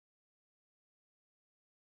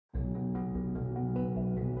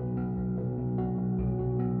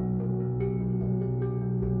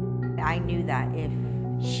I knew that if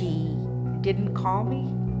she didn't call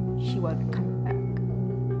me, she wasn't coming back.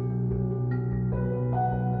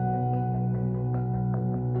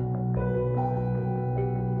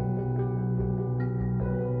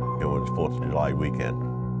 It was 4th of July weekend.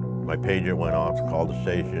 My pager went off, called the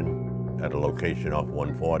station. At a location off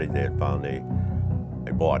 140, they had found a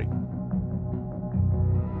body.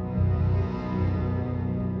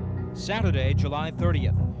 Saturday, July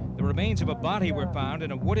 30th. The remains of a body were found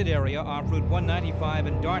in a wooded area off Route 195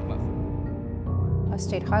 in Dartmouth. A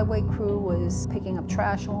state highway crew was picking up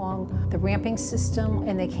trash along the ramping system,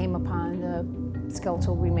 and they came upon the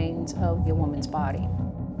skeletal remains of a woman's body.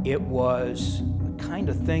 It was the kind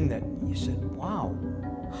of thing that you said, wow,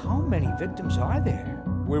 how many victims are there?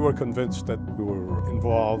 We were convinced that we were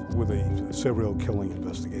involved with a serial killing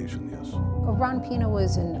investigation, yes. Ron Pina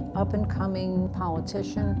was an up-and-coming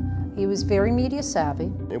politician. He was very media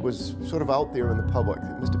savvy. It was sort of out there in the public.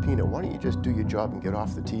 Mr. Pina, why don't you just do your job and get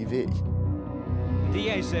off the TV? The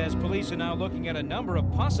DA says police are now looking at a number of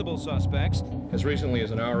possible suspects. As recently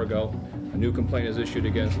as an hour ago, a new complaint is issued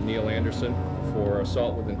against Neil Anderson for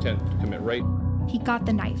assault with intent to commit rape. He got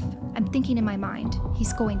the knife. I'm thinking in my mind,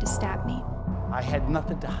 he's going to stab me. I had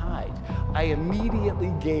nothing to hide. I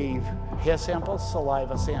immediately gave hair samples,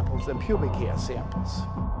 saliva samples, and pubic hair samples.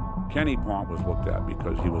 Kenny Pont was looked at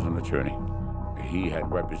because he was an attorney. He had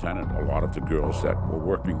represented a lot of the girls that were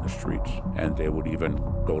working the streets, and they would even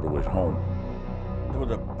go to his home. There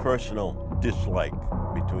was a personal dislike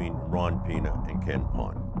between Ron Pina and Ken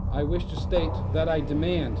Pont. I wish to state that I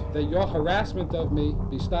demand that your harassment of me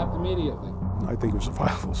be stopped immediately. I think he was a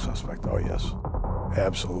viable suspect, oh yes,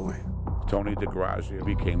 absolutely. Tony DeGrazia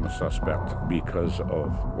became a suspect because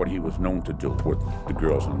of what he was known to do with the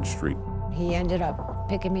girls on the street. He ended up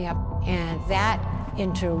picking me up, and that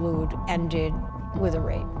interlude ended with a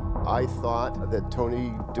rape. I thought that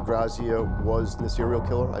Tony DeGrazia was the serial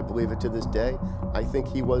killer. I believe it to this day. I think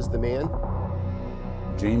he was the man.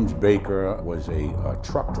 James Baker was a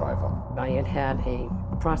truck driver. I had had a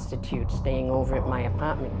prostitute staying over at my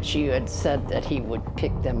apartment. She had said that he would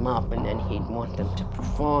pick them up and then he'd want them to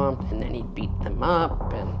perform and then he'd beat them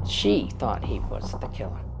up, and she thought he was the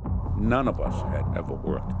killer. None of us had ever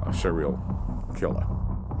worked a serial killer.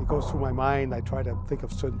 It goes through my mind. I try to think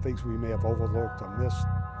of certain things we may have overlooked or missed.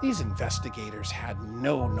 These investigators had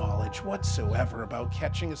no knowledge whatsoever about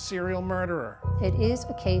catching a serial murderer. It is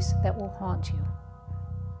a case that will haunt you.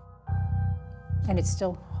 And it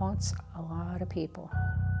still haunts a lot of people.